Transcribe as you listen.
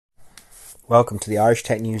Welcome to the Irish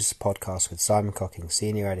Tech News podcast with Simon Cocking,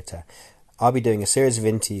 Senior Editor. I'll be doing a series of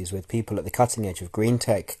interviews with people at the cutting edge of green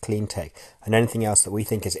tech, clean tech, and anything else that we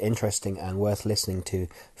think is interesting and worth listening to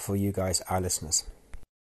for you guys, our listeners.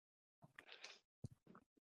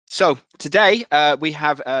 So today we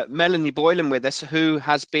have Melanie Boylan with us, who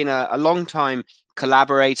has been a long-time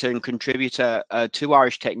collaborator and contributor to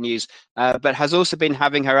Irish Tech News, but has also been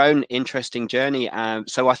having her own interesting journey.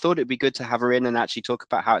 So I thought it'd be good to have her in and actually talk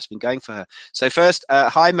about how it's been going for her. So first,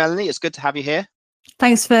 hi, Melanie. It's good to have you here.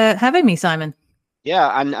 Thanks for having me, Simon.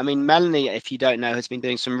 Yeah, and I mean, Melanie, if you don't know, has been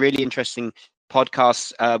doing some really interesting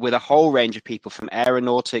podcasts with a whole range of people, from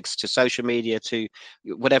aeronautics to social media to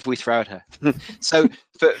whatever we throw at her. So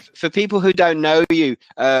for people who don't know you,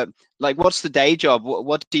 like, what's the day job?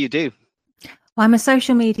 What do you do? Well, I'm a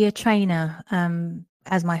social media trainer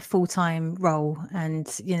as my full-time role, and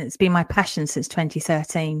it's been my passion since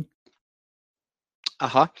 2013.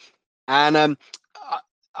 And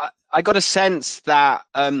I got a sense that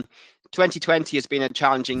 2020 has been a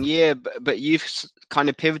challenging year, but you've kind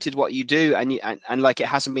of pivoted what you do, and like, it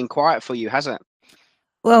hasn't been quiet for you, has it?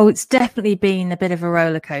 Well, it's definitely been a bit of a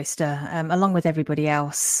roller coaster, along with everybody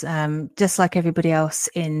else. Just like everybody else,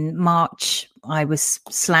 in March, I was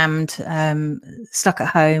slammed, stuck at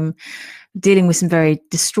home, dealing with some very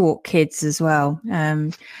distraught kids as well.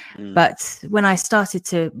 But when I started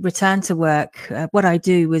to return to work, what I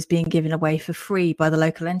do was being given away for free by the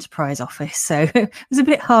local enterprise office. So it was a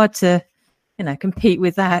bit hard to, compete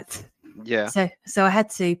with that. Yeah. So I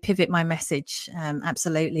had to pivot my message,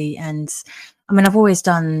 absolutely. And I mean, I've always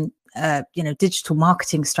done, digital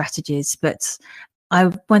marketing strategies, but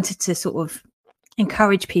I wanted to sort of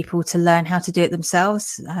encourage people to learn how to do it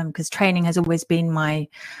themselves, because training has always been my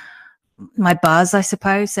buzz, I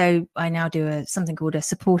suppose. So I now do something called a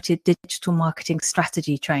supported digital marketing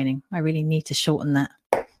strategy training. I really need to shorten that.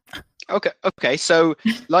 Okay. So,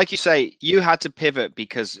 like you say, you had to pivot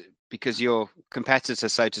because your competitor,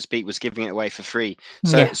 so to speak, was giving it away for free.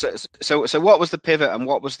 So what was the pivot, and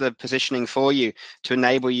what was the positioning for you to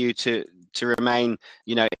enable you to remain,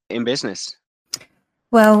 in business?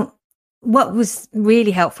 Well, what was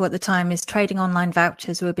really helpful at the time is trading online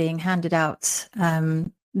vouchers were being handed out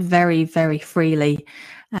very, very freely.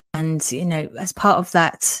 And, as part of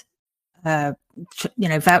that,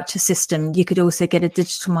 voucher system, you could also get a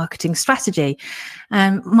digital marketing strategy.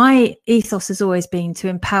 My ethos has always been to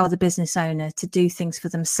empower the business owner to do things for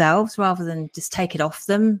themselves rather than just take it off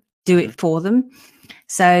them, do it for them.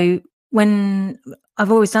 So when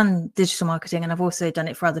I've always done digital marketing, and I've also done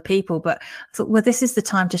it for other people, but I thought, well, this is the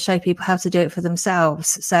time to show people how to do it for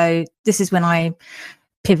themselves. So this is when I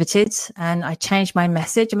pivoted and I changed my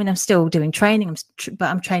message. I mean, I'm still doing training, but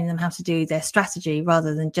I'm training them how to do their strategy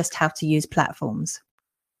rather than just how to use platforms.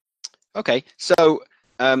 Okay, so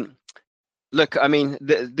look, I mean,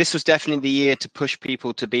 this was definitely the year to push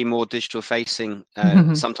people to be more digital facing,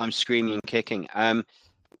 sometimes screaming and kicking.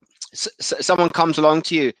 Someone comes along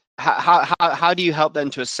to you. How do you help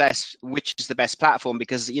them to assess which is the best platform?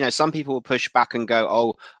 Because, some people will push back and go,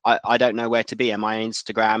 oh, I don't know where to be. Am I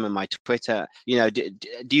Instagram? Am I Twitter? Do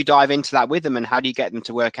you dive into that with them, and how do you get them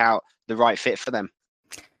to work out the right fit for them?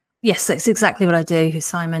 Yes, that's exactly what I do,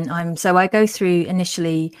 Simon. So I go through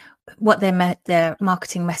initially what their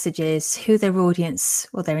marketing message is, who their audience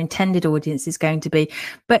or their intended audience is going to be.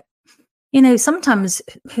 But sometimes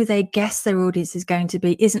who they guess their audience is going to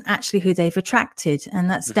be isn't actually who they've attracted. And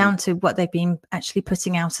that's down to what they've been actually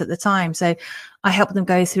putting out at the time. So I help them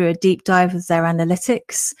go through a deep dive of their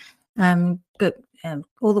analytics, but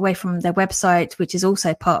all the way from their website, which is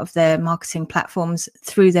also part of their marketing platforms,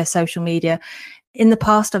 through their social media. In the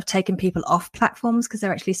past, I've taken people off platforms because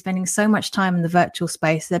they're actually spending so much time in the virtual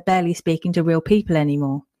space, they're barely speaking to real people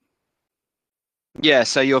anymore. Yeah,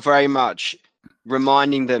 so you're very much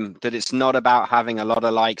reminding them that it's not about having a lot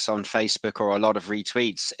of likes on Facebook or a lot of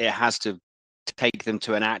retweets. It has to take them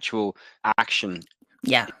to an actual action.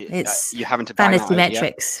 Yeah, it's you haven't to vanity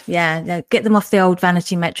metrics. Yeah, get them off the old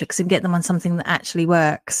vanity metrics and get them on something that actually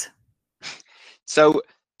works. So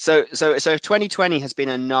 2020 has been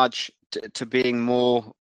a nudge to being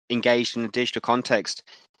more engaged in the digital context.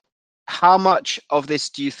 How much of this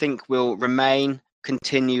do you think will remain,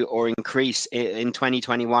 continue, or increase in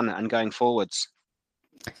 2021 and going forwards?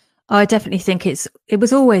 I definitely think it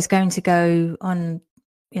was always going to go on,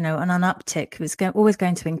 on an uptick. It was always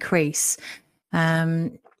going to increase.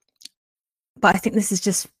 But I think this has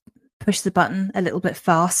just pushed the button a little bit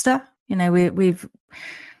faster. I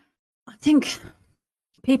think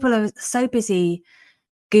people are so busy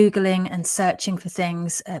Googling and searching for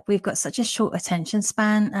things. We've got such a short attention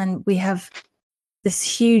span, and we have this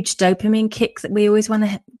huge dopamine kick that we always want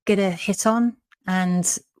to get a hit on,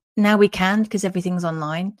 and now we can because everything's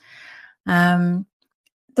online.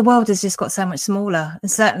 The world has just got so much smaller, and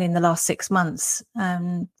certainly in the last 6 months.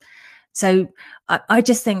 So I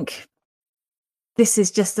just think this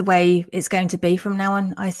is just the way it's going to be from now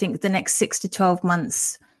on. I think the next 6 to 12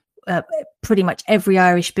 months, pretty much every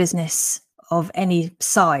Irish business of any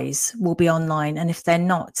size will be online. And if they're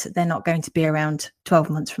not going to be around 12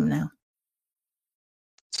 months from now.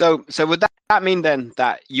 So would that mean then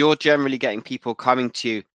that you're generally getting people coming to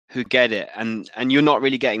you who get it, and you're not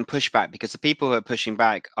really getting pushback, because the people who are pushing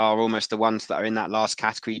back are almost the ones that are in that last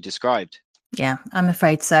category you described? Yeah, I'm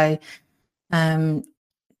afraid so.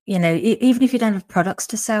 You know, even if you don't have products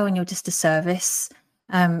to sell and you're just a service,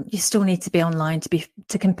 you still need to be online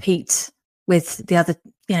to compete with the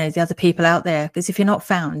other people out there, because if you're not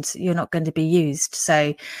found, you're not going to be used.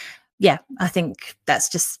 So yeah, I think that's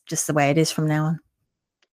just the way it is from now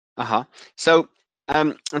on. So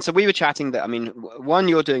and so we were chatting that, I mean, one,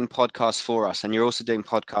 you're doing podcasts for us, and you're also doing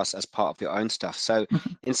podcasts as part of your own stuff. So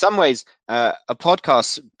in some ways, a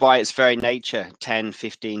podcast by its very nature, 10,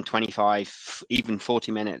 15, 25, even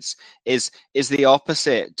 40 minutes is the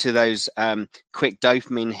opposite to those quick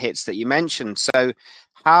dopamine hits that you mentioned. So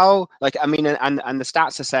how, like, I mean, and the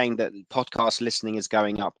stats are saying that podcast listening is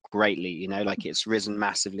going up greatly, you know, like it's risen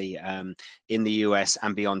massively in the US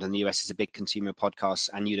and beyond. And the US is a big consumer of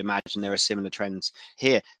podcasts, and you'd imagine there are similar trends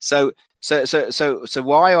here. So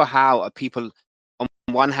why or how are people on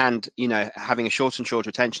one hand, you know, having a short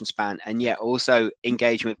attention span, and yet also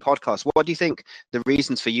engaging with podcasts? What do you think the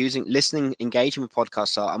reasons for listening, engaging with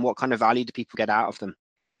podcasts are, and what kind of value do people get out of them?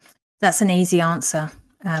 That's an easy answer.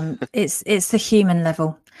 It's the human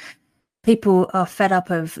level. People are fed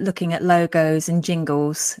up of looking at logos and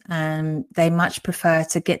jingles, and they much prefer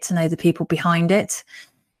to get to know the people behind it.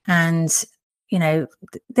 And, you know,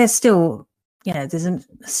 there's still, you know, there's a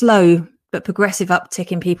slow but progressive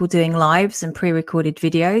uptick in people doing lives and pre-recorded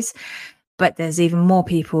videos, but there's even more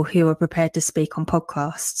people who are prepared to speak on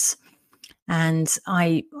podcasts. And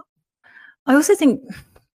I also think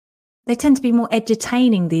they tend to be more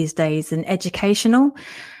edutaining these days than educational.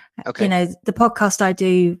 Okay. You know, the podcast I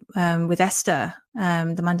do with Esther,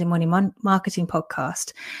 the Monday Morning Marketing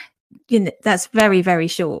podcast, you know, that's very, very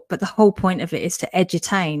short, but the whole point of it is to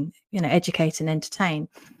edutain, you know, educate and entertain.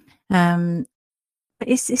 But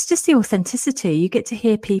it's just the authenticity. You get to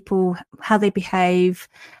hear people, how they behave,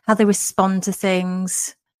 how they respond to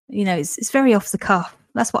things. You know, it's very off the cuff.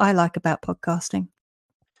 That's what I like about podcasting.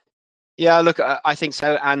 Yeah, look, I think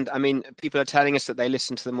so. And I mean, people are telling us that they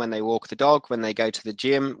listen to them when they walk the dog, when they go to the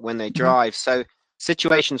gym, when they drive. So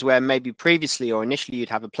situations where maybe previously or initially you'd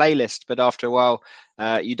have a playlist, but after a while,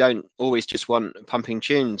 you don't always just want pumping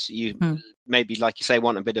tunes. You maybe, like you say,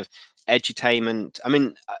 want a bit of edutainment. I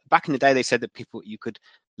mean, back in the day, they said that you could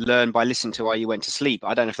learn by listening to while you went to sleep.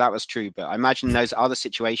 I don't know if that was true, but I imagine those other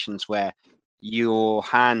situations where you're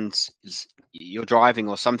driving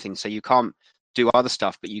or something, so you can't do other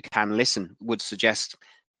stuff, but you can listen, would suggest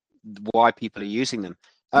why people are using them.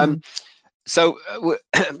 So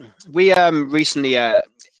we recently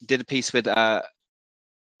did a piece with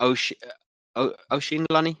Oisin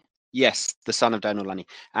Lunny. Yes, the son of Donald Lunny.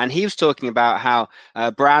 And he was talking about how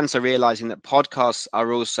brands are realizing that podcasts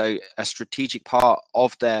are also a strategic part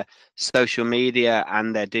of their social media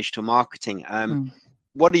and their digital marketing.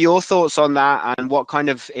 What are your thoughts on that? And what kind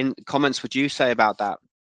of comments would you say about that?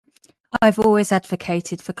 I've always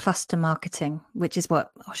advocated for cluster marketing, which is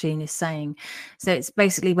what Oisin is saying. So it's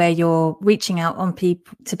basically where you're reaching out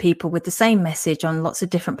to people with the same message on lots of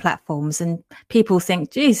different platforms, and people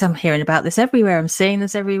think, geez, I'm hearing about this everywhere. I'm seeing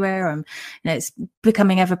this everywhere. You know, it's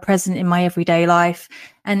becoming ever present in my everyday life.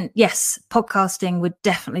 And yes, podcasting would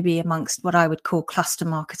definitely be amongst what I would call cluster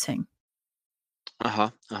marketing.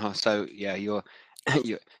 So yeah, you're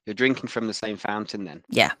drinking from the same fountain then.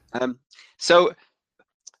 Yeah. So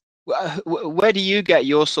where do you get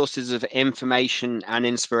your sources of information and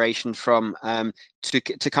inspiration from to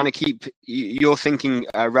kind of keep your thinking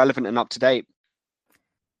relevant and up to date?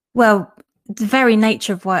 Well, the very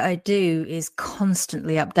nature of what I do is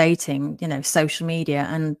constantly updating, you know, social media,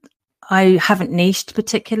 and I haven't niched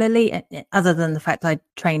particularly, other than the fact I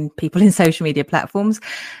train people in social media platforms.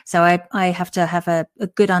 So I have to have a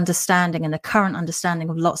good understanding and a current understanding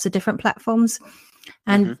of lots of different platforms.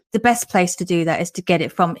 And the best place to do that is to get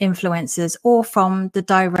it from influencers or from the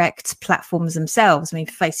direct platforms themselves. I mean,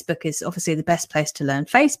 Facebook is obviously the best place to learn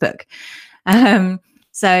Facebook. Or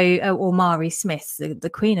Mari Smith, the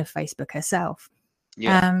queen of Facebook herself.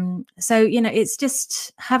 Yeah. So, you know, it's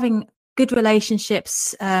just having good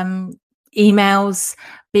relationships, emails,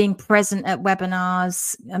 being present at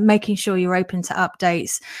webinars, making sure you're open to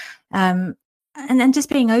updates, and just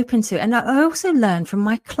being open to it. And I also learned from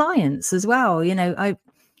my clients as well. You know, I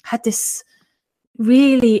had this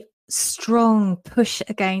really strong push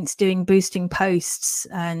against doing boosting posts,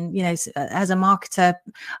 and you know, as a marketer,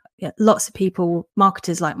 lots of people,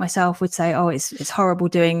 marketers like myself, would say, oh, it's horrible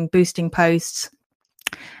doing boosting posts.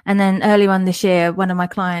 And then earlier on this year, one of my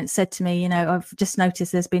clients said to me, you know, I've just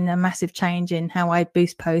noticed there's been a massive change in how I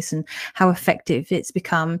boost posts and how effective it's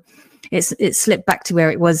become. It's slipped back to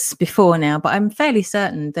where it was before now, but I'm fairly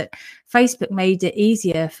certain that Facebook made it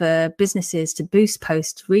easier for businesses to boost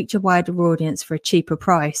posts, reach a wider audience for a cheaper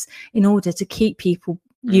price in order to keep people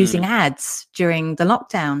using ads during the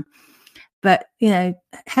lockdown. But, you know,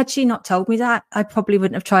 had she not told me that, I probably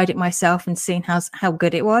wouldn't have tried it myself and seen how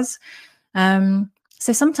good it was.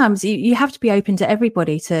 So sometimes you have to be open to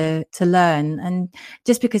everybody to learn, and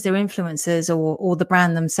just because they're influencers or the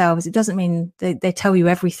brand themselves, it doesn't mean they tell you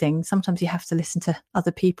everything. Sometimes you have to listen to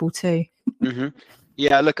other people too.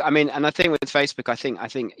 Yeah, look, I mean, and I think with Facebook, I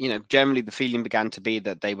think you know, generally the feeling began to be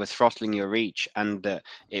that they were throttling your reach, and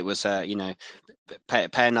it was you know, pay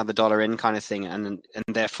another dollar in kind of thing, and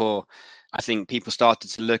therefore I think people started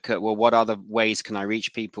to look at, well, what other ways can I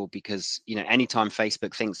reach people? Because, you know, anytime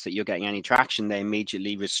Facebook thinks that you're getting any traction, they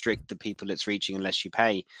immediately restrict the people it's reaching unless you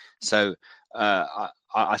pay. So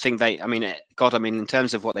I think I mean, in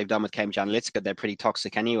terms of what they've done with Cambridge Analytica, they're pretty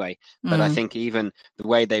toxic anyway. But I think even the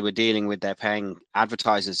way they were dealing with their paying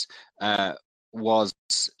advertisers was,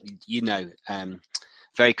 you know,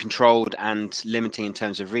 very controlled and limiting in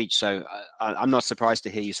terms of reach. So I'm not surprised to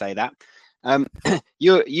hear you say that.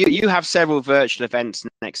 You have several virtual events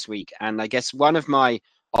next week, and I guess one of my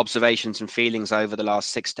observations and feelings over the last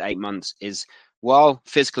 6 to 8 months is, while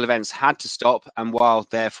physical events had to stop, and while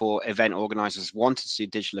therefore event organizers wanted to do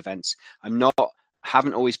digital events,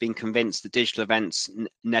 haven't always been convinced that digital events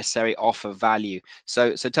necessarily offer value.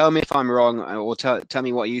 So tell me if I'm wrong, or tell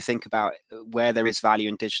me what you think about where there is value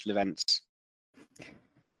in digital events.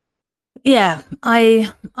 Yeah,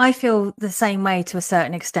 I feel the same way to a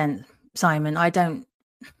certain extent, Simon. I don't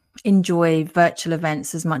enjoy virtual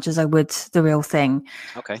events as much as I would the real thing.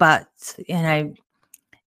 Okay. But, you know,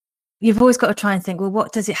 you've always got to try and think, well,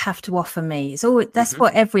 what does it have to offer me? It's always, that's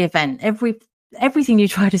what every event, everything you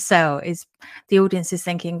try to sell is, the audience is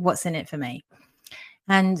thinking, what's in it for me?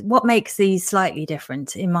 And what makes these slightly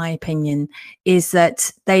different, in my opinion, is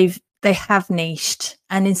that they have niched,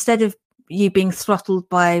 and instead of you being throttled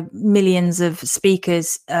by millions of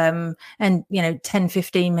speakers and, you know,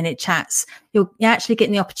 10-15 minute chats, you're actually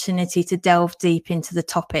getting the opportunity to delve deep into the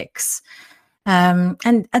topics. And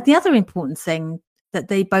the other important thing that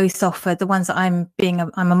they both offer, the ones that I'm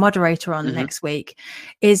a moderator on next week,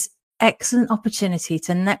 is excellent opportunity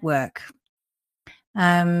to network.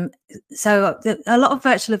 So a lot of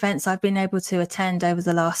virtual events I've been able to attend over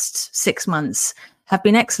the last 6 months have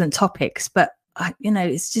been excellent topics, but you know,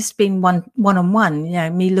 it's just been one-on-one, you know,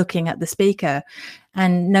 me looking at the speaker,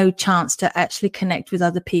 and no chance to actually connect with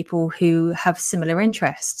other people who have similar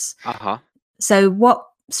interests. So what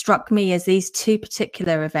struck me as these two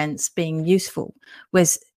particular events being useful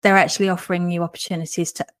was they're actually offering you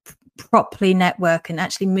opportunities to properly network and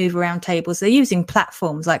actually move around tables. They're using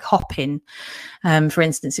platforms like Hopin, for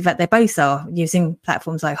instance. In fact, they both are using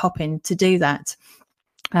platforms like Hopin to do that.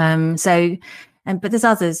 But there's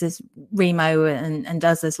others, there's Remo and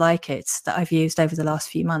others like it that I've used over the last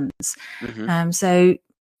few months. So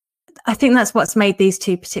I think that's what's made these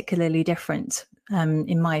two particularly different,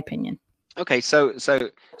 in my opinion. Okay, so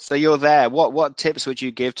you're there. What tips would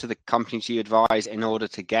you give to the companies you advise in order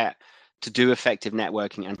to do effective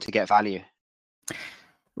networking and to get value?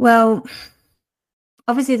 Well,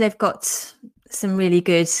 obviously they've got some really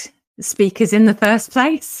good speakers in the first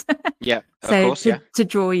place. Yeah, of course, to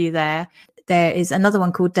draw you there. There is another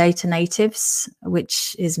one called Data Natives,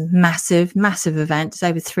 which is massive event. It's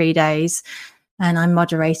over 3 days. And I'm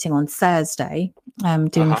moderating on Thursday,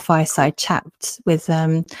 doing a fireside chat with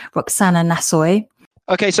Roxana Nasoy.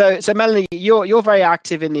 Okay, so Melanie, you're very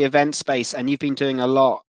active in the event space, and you've been doing a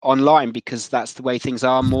lot online because that's the way things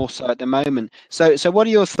are more so at the moment. So what are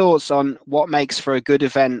your thoughts on what makes for a good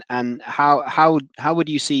event, and how would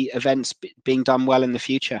you see events being done well in the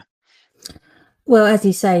future? Well, as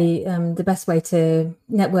you say, the best way to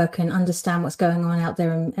network and understand what's going on out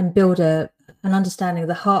there and build an understanding of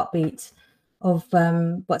the heartbeat of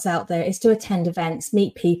what's out there is to attend events,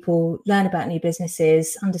 meet people, learn about new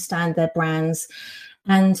businesses, understand their brands.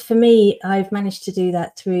 And for me, I've managed to do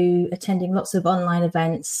that through attending lots of online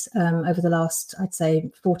events over the last, I'd say,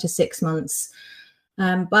 4 to 6 months.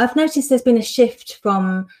 But I've noticed there's been a shift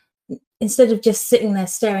from instead of just sitting there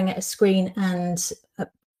staring at a screen and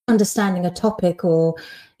understanding a topic, or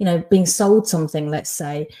being sold something, let's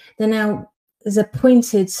say, there's a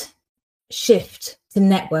pointed shift to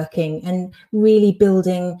networking and really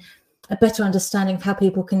building a better understanding of how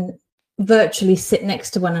people can virtually sit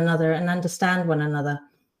next to one another and understand one another.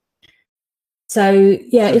 So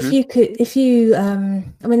yeah, I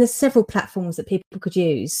mean, there's several platforms that people could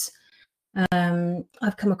use.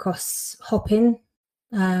 I've come across Hopin,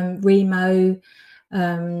 Remo,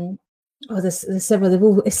 there's several. They've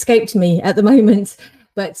all escaped me at the moment,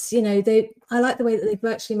 but I like the way that they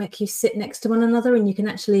virtually make you sit next to one another, and you can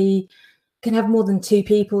have more than 2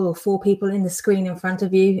 people or 4 people in the screen in front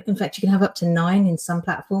of you. In fact, you can have up to 9 in some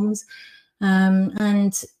platforms,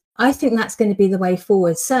 and I think that's going to be the way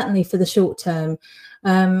forward, certainly for the short term.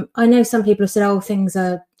 I know some people have said, "Oh, things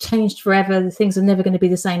are changed forever. Things are never going to be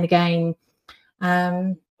the same again."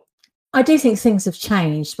 I do think things have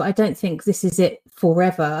changed, but I don't think this is it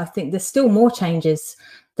forever. I think there's still more changes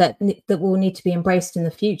that will need to be embraced in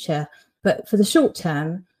the future. But for the short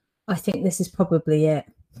term, I think this is probably it.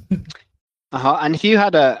 And if you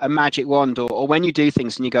had a magic wand, or when you do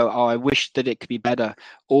things and you go, "Oh, I wish that it could be better,"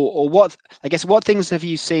 or what things have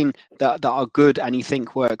you seen that are good and you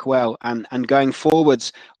think work well, and going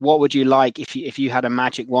forwards, what would you like if you had a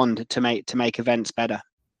magic wand to make events better?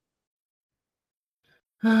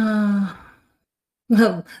 Well,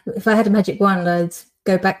 if I had a magic wand, I'd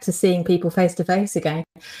go back to seeing people face to face again.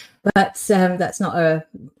 But that's not a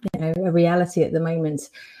reality at the moment.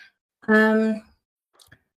 The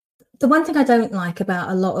one thing I don't like about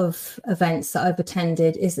a lot of events that I've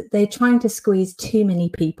attended is that they're trying to squeeze too many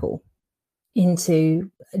people into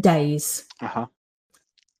days.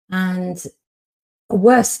 And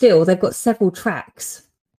worse still, they've got several tracks,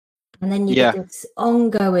 and then you get this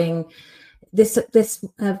ongoing. This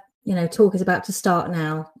talk is about to start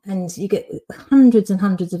now, and you get hundreds and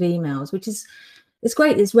hundreds of emails, which is, it's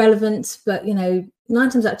great, it's relevant, but 9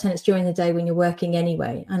 times out of 10 it's during the day when you're working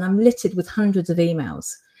anyway, and I'm littered with hundreds of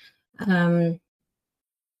emails. I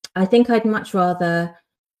think I'd much rather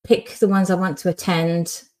pick the ones I want to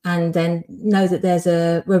attend and then know that there's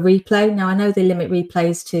a replay. Now, I know they limit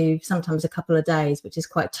replays to sometimes a couple of days, which is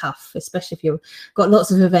quite tough, especially if you've got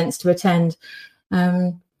lots of events to attend.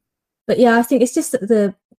 But yeah, I think it's just that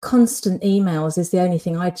the constant emails is the only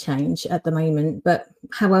thing I'd change at the moment. But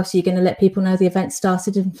how else are you going to let people know the event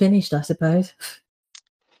started and finished, I suppose?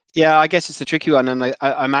 Yeah, I guess it's a tricky one, and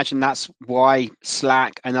I imagine that's why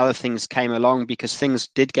Slack and other things came along, because things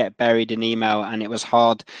did get buried in email, and it was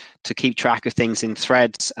hard to keep track of things in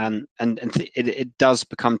threads, and it does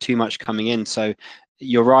become too much coming in. So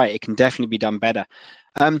you're right, it can definitely be done better.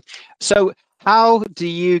 So how do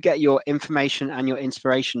you get your information and your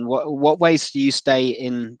inspiration? What ways do you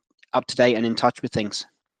stay up to date and in touch with things?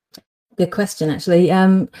 Good question, actually.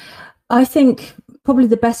 I think probably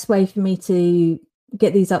the best way for me to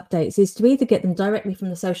get these updates is to either get them directly from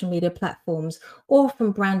the social media platforms or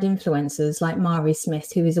from brand influencers like Mari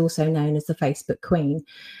Smith, who is also known as the Facebook Queen.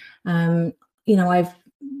 I've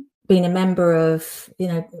been a member of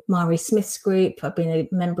Mari Smith's group. I've been a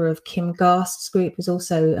member of Kim Garst's group, who's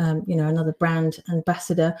also another brand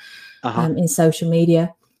ambassador in social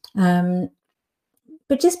media.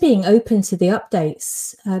 But just being open to the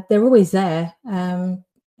updates, they're always there.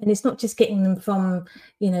 And it's not just getting them from,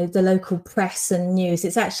 the local press and news.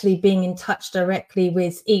 It's actually being in touch directly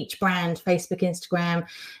with each brand, Facebook, Instagram,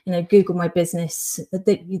 Google My Business.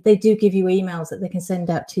 They do give you emails that they can send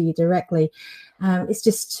out to you directly. It's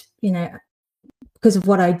just, because of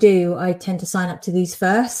what I do, I tend to sign up to these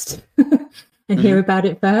first and hear about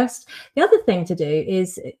it first. The other thing to do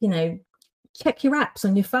is, check your apps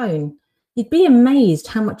on your phone. You'd be amazed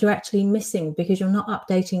how much you're actually missing because you're not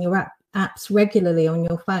updating your apps regularly on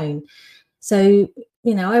your phone. So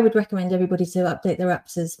I would recommend everybody to update their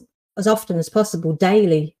apps as often as possible,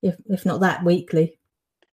 daily, if not that, weekly.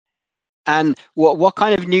 And what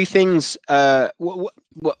kind of new things what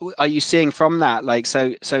are you seeing from that? Like,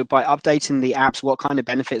 so by updating the apps, what kind of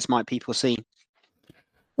benefits might people see?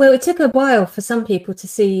 Well, it took a while for some people to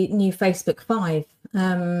see new Facebook 5.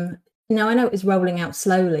 Now, I know it was rolling out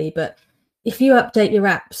slowly, but if you update your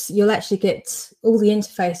apps, you'll actually get all the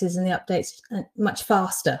interfaces and the updates much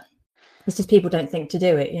faster. It's just people don't think to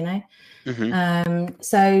do it,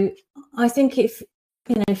 So I think if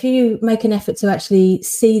you make an effort to actually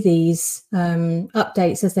see these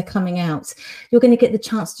updates as they're coming out, you're going to get the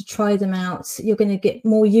chance to try them out. You're going to get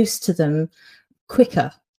more used to them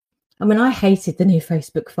quicker. I mean, I hated the new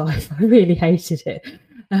Facebook 5. I really hated it.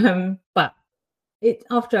 But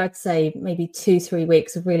after I'd say maybe 2-3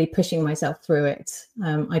 weeks of really pushing myself through it,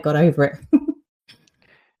 I got over it.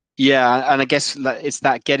 Yeah, and I guess it's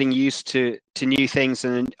that getting used to new things,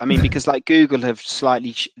 and I mean because like Google have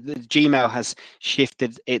slightly the Gmail has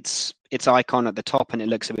shifted its icon at the top, and it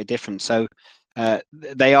looks a bit different. So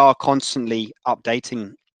they are constantly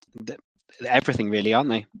updating everything, really, aren't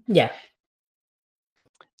they? Yeah.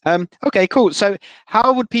 Okay, cool. So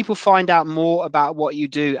how would people find out more about what you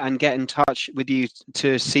do and get in touch with you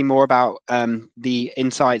to see more about the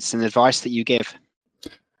insights and advice that you give?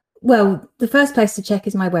 Well, the first place to check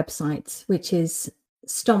is my website, which is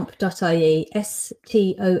stomp.ie, STOMP.ie.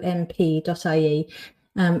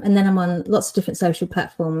 And then I'm on lots of different social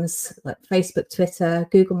platforms like Facebook, Twitter,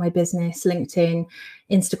 Google My Business, LinkedIn,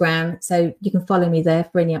 Instagram. So you can follow me there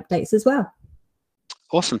for any updates as well.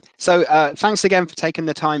 Awesome. So thanks again for taking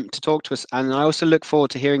the time to talk to us. And I also look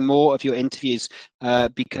forward to hearing more of your interviews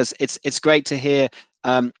because it's great to hear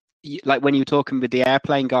like when you're talking with the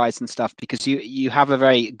airplane guys and stuff, because you have a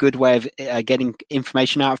very good way of getting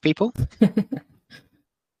information out of people.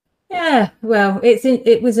 Yeah, well,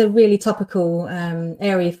 it was a really topical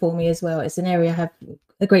area for me as well. It's an area I have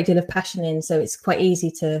a great deal of passion in, so it's quite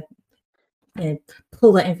easy to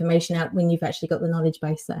pull that information out when you've actually got the knowledge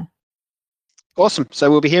base there. Awesome. So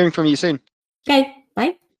we'll be hearing from you soon. Okay,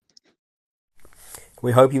 bye.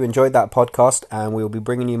 We hope you enjoyed that podcast, and we will be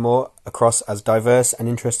bringing you more across as diverse and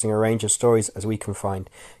interesting a range of stories as we can find.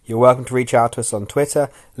 You're welcome to reach out to us on Twitter,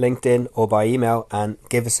 LinkedIn, or by email and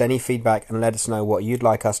give us any feedback and let us know what you'd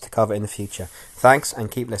like us to cover in the future. Thanks, and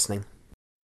keep listening.